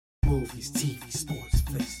Movies, TV, sports,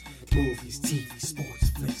 flicks. Movies, TV, sports,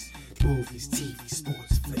 flicks. Movies, TV,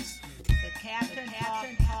 sports, flicks. The Captain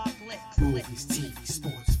Talk Flicks. Movies, TV,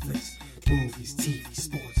 sports, flicks. Movies, TV,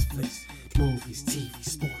 sports, flicks. Movies, TV,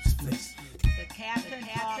 sports, flicks. The Captain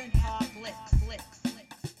Talk Flicks.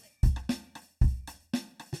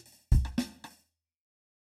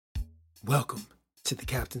 Welcome to the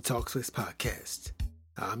Captain Talks Flicks podcast.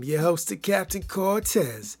 I'm your host, the Captain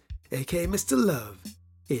Cortez, aka Mr. Love,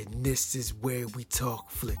 and this is where we talk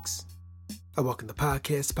flicks. I welcome the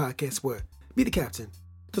podcast where me, the Captain,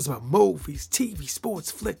 talks about movies, TV, sports,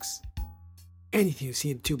 flicks, anything you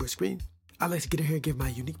see on the tube or screen. I like to get in here and give my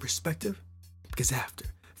unique perspective, because after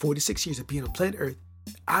 46 years of being on planet Earth,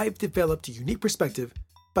 I've developed a unique perspective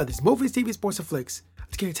about these movies, TV, sports, and flicks.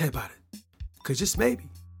 I can't tell you about it, because just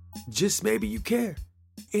maybe you care.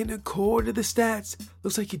 And according to the stats,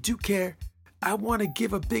 looks like you do care. I want to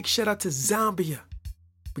give a big shout out to Zambia.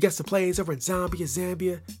 We got some plays over in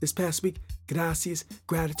Zambia this past week. Gracias,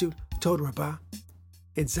 gratitude, total rabah.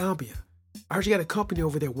 In Zambia, I heard you got a company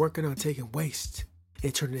over there working on taking waste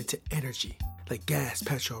and turning it into energy, like gas,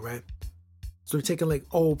 petrol, right? So they're taking like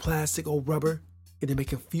old plastic, old rubber, and they're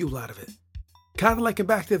making fuel out of it. Kind of like in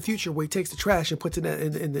Back to the Future, where he takes the trash and puts it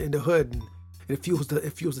in the hood and it fuels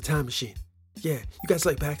the time machine. Yeah, you guys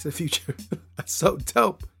like Back to the Future. That's so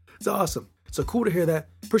dope. It's awesome. So cool to hear that.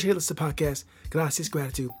 Appreciate listening to the podcast. Gracias,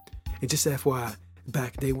 gratitude. And just FYI,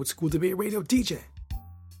 back then went to school to be a radio DJ.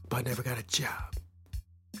 But I never got a job.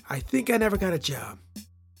 I think I never got a job.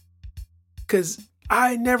 Because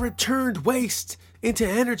I never turned waste into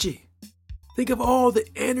energy. Think of all the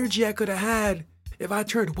energy I could have had if I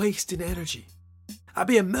turned waste into energy. I'd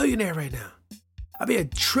be a millionaire right now. I'd be a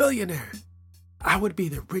trillionaire. I would be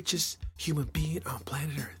the richest human being on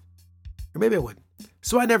planet Earth. Or maybe I wouldn't.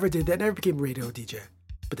 So I never did that. Never became a radio DJ.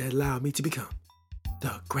 But that allowed me to become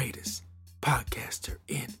the greatest podcaster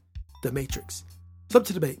in the Matrix. Something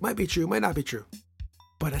to debate. Might be true, might not be true.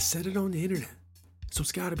 But I said it on the internet. So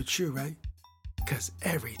it's gotta be true, right? Because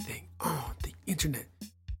everything on the internet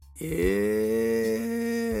is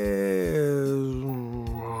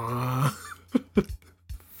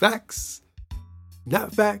facts.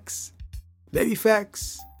 Not facts. Maybe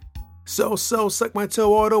facts. So, suck my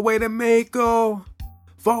toe all the way to Mako.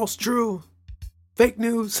 False, true. Fake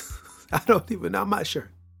news. I don't even know. I'm not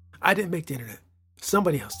sure. I didn't make the internet.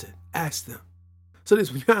 Somebody else did. Ask them. So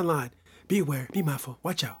this, when you're online, be aware, be mindful,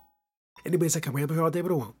 watch out. Anybody's like, I ramble here all day,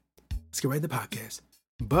 but I won't. Let's get right into the podcast.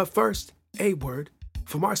 But first, a word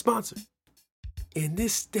from our sponsor. In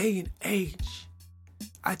this day and age,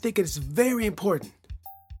 I think it is very important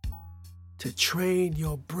to train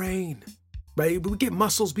your brain. Right? We get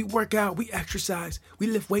muscles, we work out, we exercise, we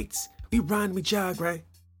lift weights, we run, we jog, right?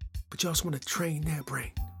 But you also want to train that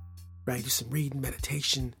brain, right? Do some reading,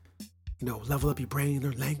 meditation, level up your brain,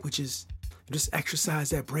 learn languages, and just exercise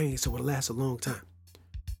that brain so it'll last a long time.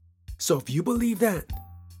 So if you believe that,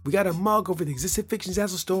 we got a mug over the Existing Fictions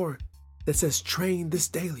Dazzle store that says train this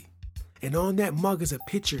daily. And on that mug is a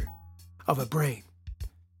picture of a brain.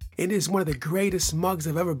 It is one of the greatest mugs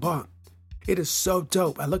I've ever bought. It is so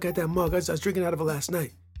dope. I look at that mug. I was drinking out of it last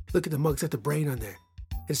night. Look at the mug. It's got the brain on there.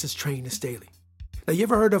 It says train this daily. Now, you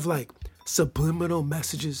ever heard of like subliminal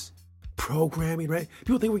messages? Programming, right?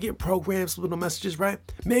 People think we're getting programmed subliminal messages, right?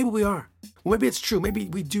 Maybe we are. Well, maybe it's true. Maybe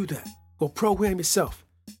we do that. Well, program yourself.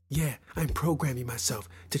 Yeah, I'm programming myself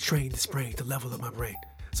to train this brain, to level up my brain.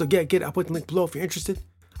 So I'll put the link below if you're interested.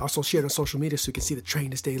 I also share it on social media so you can see the Train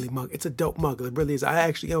This Daily mug. It's a dope mug. It really is. I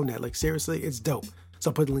actually own that. Like, seriously, it's dope. So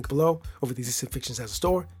I'll put the link below over the Existing Fictions as a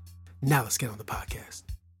store. Now let's get on the podcast.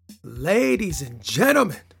 Ladies and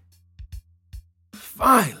gentlemen,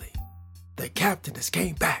 finally, the captain has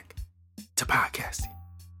came back to podcasting.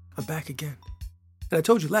 I'm back again. And I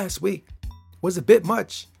told you last week was a bit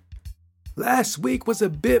much. Last week was a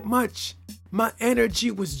bit much. My energy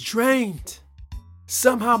was drained.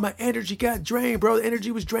 Somehow my energy got drained, bro. The energy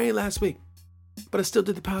was drained last week. But I still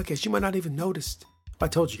did the podcast. You might not even noticed. I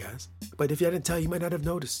told you guys. But if I didn't tell you, you might not have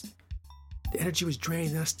noticed. The energy was drained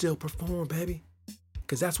and I still performed, baby.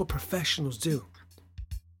 Because that's what professionals do.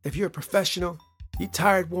 If you're a professional, you're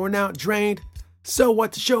tired, worn out, drained, so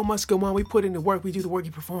what? The show must go on. We put in the work. We do the work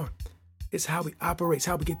you perform. It's how we operate. It's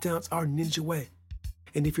how we get down. It's our ninja way.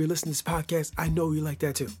 And if you're listening to this podcast, I know you like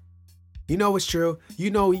that too. You know it's true. You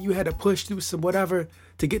know you had to push through some whatever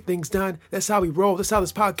to get things done. That's how we roll. That's how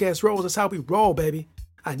this podcast rolls. That's how we roll, baby.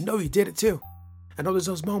 I know you did it too. I know there's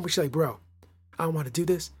those moments you're like, bro, I don't want to do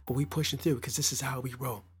this, but we pushing through because this is how we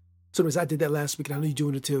roll. So as I did that last week, and I know you're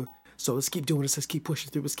doing it too. So let's keep doing this. Let's keep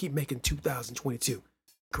pushing through. Let's keep making 2022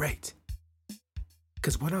 great.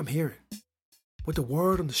 Because what I'm hearing what the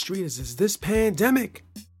word on the street is this pandemic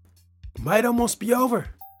might almost be over.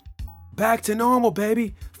 Back to normal,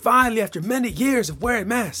 baby. Finally, after many years of wearing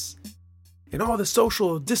masks and all the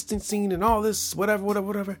social distancing and all this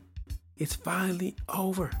whatever, it's finally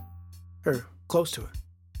over. Or close to it.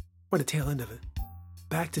 We're on the tail end of it.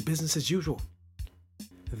 Back to business as usual.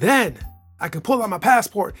 Then I can pull out my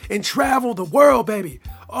passport and travel the world, baby.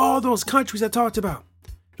 All those countries I talked about.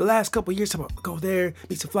 The last couple of years, go there,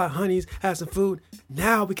 meet some fly honeys, have some food.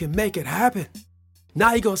 Now we can make it happen.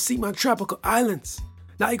 Now you're going to see me on tropical islands.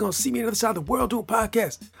 Now you're going to see me on the other side of the world doing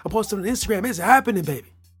podcasts. I posted on Instagram. It's happening,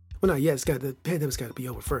 baby. Well, not yet. The pandemic's got to be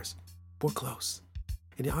over first. We're close.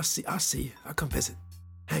 And I'll see you. I'll come visit.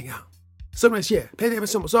 Hang out. So nice, yeah.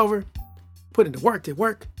 Pandemic's almost over. Put into work, did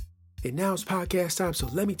work. And now it's podcast time, so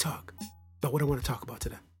let me talk about what I want to talk about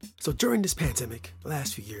today. So during this pandemic, the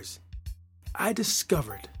last few years, I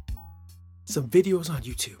discovered some videos on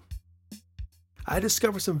YouTube. I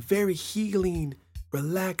discovered some very healing,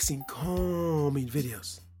 relaxing, calming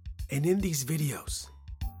videos. And in these videos,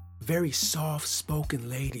 very soft-spoken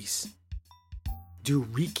ladies do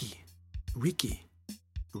Reiki.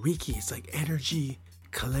 Reiki is like energy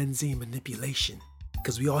cleansing manipulation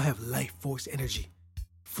because we all have life force energy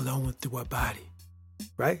flowing through our body,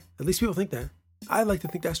 right? At least people think that. I like to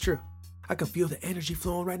think that's true. I can feel the energy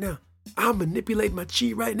flowing right now. I'm manipulating my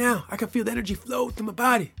chi right now. I can feel the energy flow through my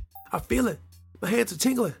body. I feel it. My hands are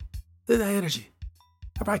tingling. Look at that energy.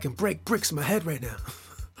 I probably can break bricks in my head right now.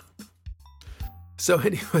 So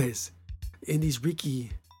anyways, in these Reiki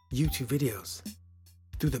YouTube videos,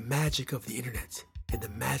 through the magic of the internet and the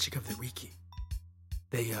magic of the Reiki,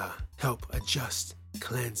 they help adjust,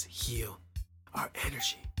 cleanse, heal our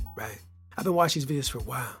energy, right? I've been watching these videos for a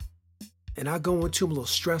while. And I go into them a little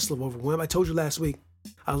stressed, a little overwhelmed. I told you last week,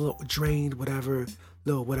 I was a little drained, whatever,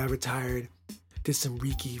 tired. Did some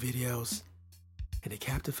Reiki videos. And the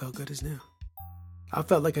captain felt good as new. I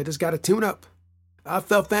felt like I just got a tune-up. I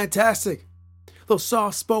felt fantastic. A little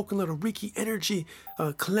soft-spoken, little Reiki energy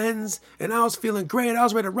cleanse. And I was feeling great. I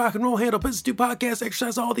was ready to rock and roll, handle business, do podcasts,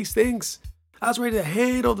 exercise, all these things. I was ready to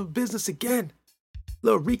handle the business again.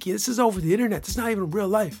 Little Reiki, this is over the internet. This is not even real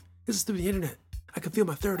life. This is through the internet. I can feel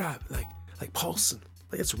my third eye, like pulsing.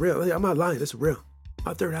 Like it's real. I'm not lying. It's real.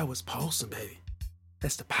 My third eye was pulsing, baby.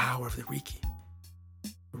 That's the power of the Reiki.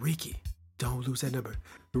 Reiki, don't lose that number.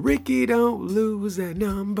 Reiki, don't lose that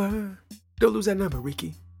number. Don't lose that number,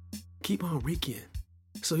 Reiki. Keep on Reikiing.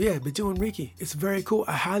 So yeah, been doing Reiki. It's very cool.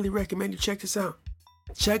 I highly recommend you check this out.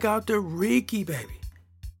 Check out the Reiki, baby.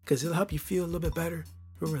 Because it'll help you feel a little bit better.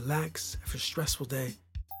 You'll relax after a stressful day.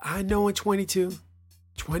 I know in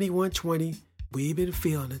 21, 20, we've been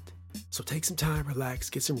feeling it. So take some time, relax,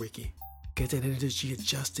 get some Reiki. Get that energy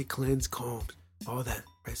adjusted, cleansed, calmed. All that.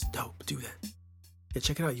 Right? It's dope. Do that. Yeah,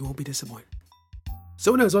 check it out. You won't be disappointed.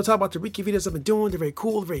 So anyways, I'll talk about the Reiki videos I've been doing. They're very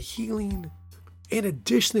cool, they're very healing. And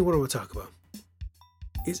additionally, what I want to talk about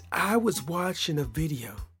is I was watching a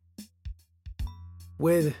video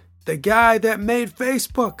with the guy that made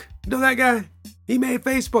Facebook. You know that guy? He made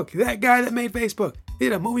Facebook. That guy that made Facebook. He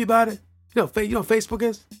did a movie about it. You know what Facebook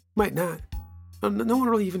is? Might not. No one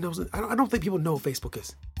really even knows it. I don't think people know what Facebook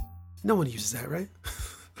is. No one uses that, right?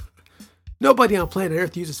 Nobody on planet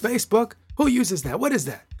Earth uses Facebook. Who uses that? What is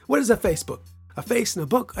that? What is a Facebook? A face in a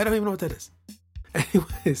book? I don't even know what that is.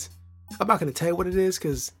 Anyways, I'm not going to tell you what it is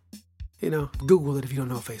because, Google it if you don't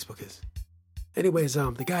know what Facebook is. Anyways,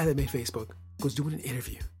 the guy that made Facebook was doing an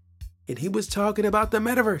interview. And he was talking about the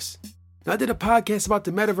Metaverse. Now, I did a podcast about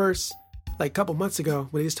the Metaverse like a couple months ago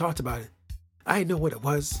when he just talked about it. I didn't know what it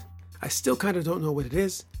was. I still kind of don't know what it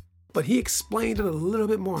is. But he explained it a little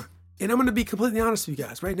bit more. And I'm going to be completely honest with you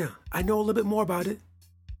guys right now. I know a little bit more about it.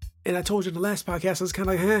 And I told you in the last podcast, I was kind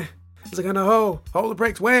of like, I was like, hold the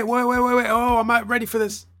brakes. Wait. Oh, I'm not ready for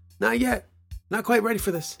this. Not yet. Not quite ready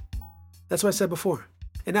for this. That's what I said before.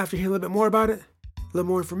 And after hearing a little bit more about it, a little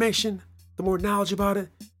more information, the more knowledge about it,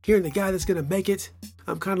 hearing the guy that's going to make it,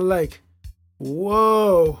 I'm kind of like,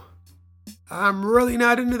 whoa, I'm really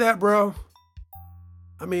not into that, bro.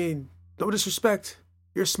 I mean, no disrespect.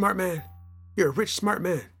 You're a smart man. You're a rich, smart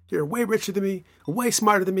man. You're way richer than me, way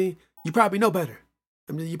smarter than me. You probably know better.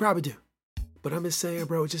 I mean, you probably do. But I'm just saying,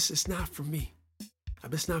 bro, it's not for me.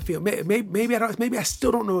 I'm just not feeling. Maybe I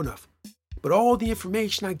still don't know enough. But all the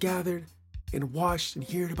information I gathered and watched and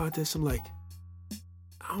heard about this, I'm like,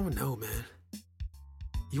 I don't know, man.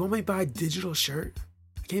 You want me to buy a digital shirt?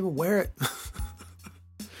 I can't even wear it.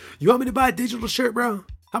 You want me to buy a digital shirt, bro?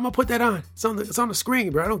 How am I put that on? It's on the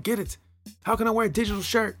screen, bro. I don't get it. How can I wear a digital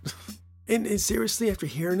shirt? and seriously, after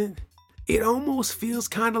hearing it almost feels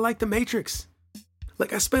kind of like the Matrix.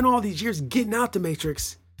 Like I spent all these years getting out the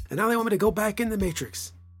Matrix, And now they want me to go back in the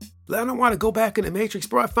Matrix. I don't want to go back in the Matrix,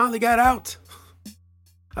 bro. I finally got out.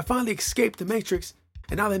 I finally escaped the Matrix.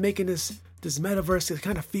 And now they're making this metaverse that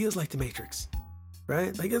kind of feels like the Matrix.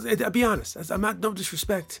 Right? Like, I'll be honest. I'm not no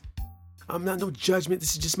disrespect. I'm not no judgment.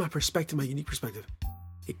 This is just my perspective, my unique perspective.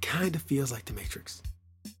 It kind of feels like the Matrix.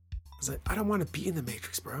 It's like, I don't want to be in the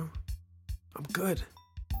Matrix, bro. I'm good.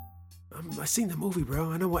 I seen the movie,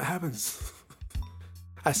 bro. I know what happens.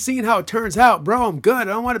 I seen how it turns out, bro. I'm good. I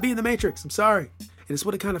don't want to be in the Matrix. I'm sorry. And it's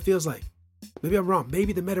what it kind of feels like. Maybe I'm wrong.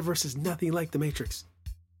 Maybe the metaverse is nothing like the Matrix.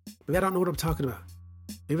 Maybe I don't know what I'm talking about.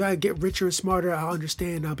 Maybe I get richer and smarter. I'll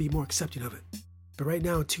understand. I'll be more accepting of it. But right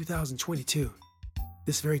now in 2022,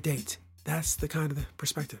 this very date, that's the kind of the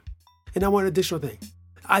perspective. And now one additional thing.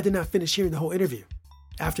 I did not finish hearing the whole interview.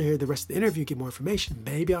 After I hear the rest of the interview, get more information,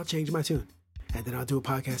 maybe I'll change my tune. And then I'll do a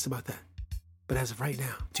podcast about that. But as of right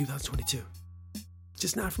now, 2022,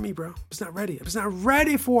 just not for me, bro. I'm just not ready. I'm just not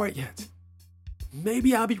ready for it yet.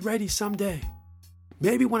 Maybe I'll be ready someday.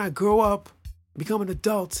 Maybe when I grow up, become an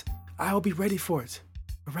adult, I'll be ready for it.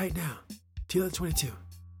 But right now, 2022,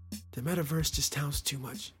 the metaverse just sounds too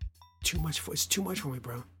much. It's too much for me,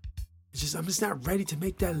 bro. I'm just not ready to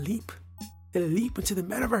make that leap. That leap into the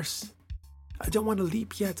metaverse. I don't want to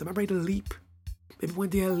leap yet. I'm not ready to leap. Maybe one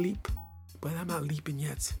day I'll leap, but I'm not leaping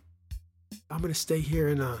yet. I'm going to stay here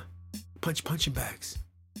and punch punching bags,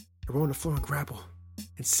 or roll on the floor and grapple,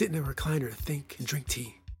 and sit in a recliner and think and drink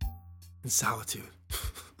tea in solitude.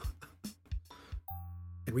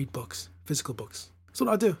 And read books, physical books. That's what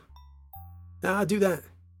I'll do. Now I'll do that.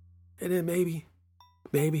 And then maybe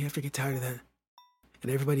after I get tired of that,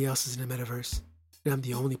 and everybody else is in the metaverse, and I'm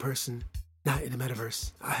the only person not in the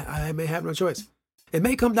metaverse, I may have no choice. It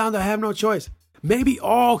may come down to I have no choice. Maybe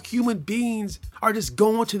all human beings are just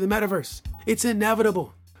going to the metaverse. It's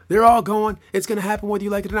inevitable. They're all going. It's going to happen whether you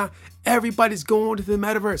like it or not. Everybody's going to the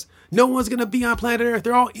metaverse. No one's going to be on planet Earth.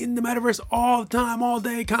 They're all in the metaverse all the time, all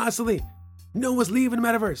day, constantly. No one's leaving the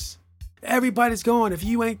metaverse. Everybody's going. If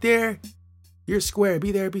you ain't there, you're square.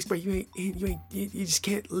 Be there, be square. You just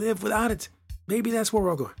can't live without it. Maybe that's where we're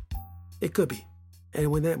all going. It could be. And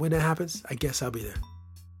when that happens, I guess I'll be there.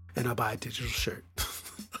 And I'll buy a digital shirt.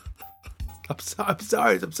 I'm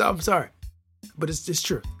sorry. But it's just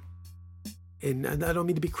true. And I don't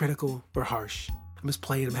mean to be critical or harsh. I'm just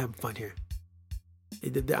playing. I'm having fun here.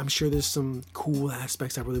 I'm sure there's some cool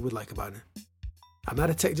aspects I really would like about it. I'm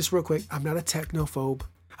not just real quick, I'm not a technophobe.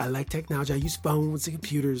 I like technology. I use phones and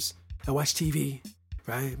computers. I watch TV,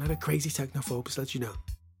 right? I'm not a crazy technophobe, just to let you know.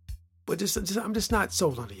 But I'm just not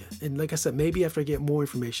sold on it yet. And like I said, maybe after I get more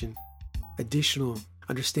information,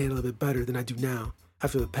 understand a little bit better than I do now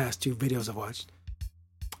after the past 2 videos I've watched.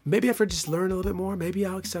 Maybe after I just learn a little bit more, maybe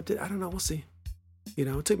I'll accept it. I don't know. We'll see. You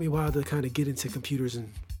know, it took me a while to kind of get into computers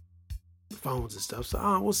and phones and stuff.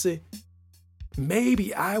 So we'll see.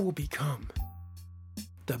 Maybe I will become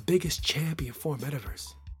the biggest champion for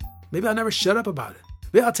Metaverse. Maybe I'll never shut up about it.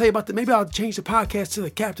 Maybe I'll tell you about maybe I'll change the podcast to the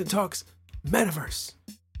Captain Talks Metaverse.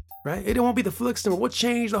 Right? It won't be the Flicks number. We'll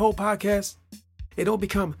change the whole podcast. It'll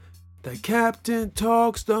become the Captain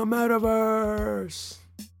Talks the Metaverse.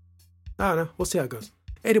 I don't know. We'll see how it goes.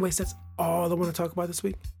 Anyways, that's all I want to talk about this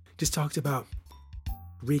week. Just talked about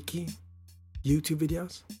Reiki, YouTube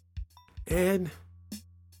videos, and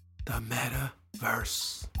the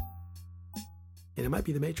Metaverse. And it might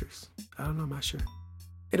be the Matrix. I don't know. I'm not sure.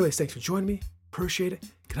 Anyways, thanks for joining me. Appreciate it.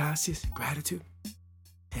 Gracias. Gratitude.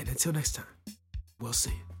 And until next time, we'll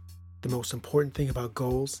see. The most important thing about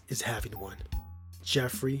goals is having one.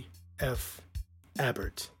 Jeffrey F.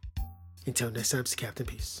 Abbott. Until next time, it's Captain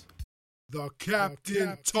Peace. The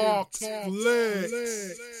Captain Talks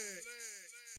Flicks.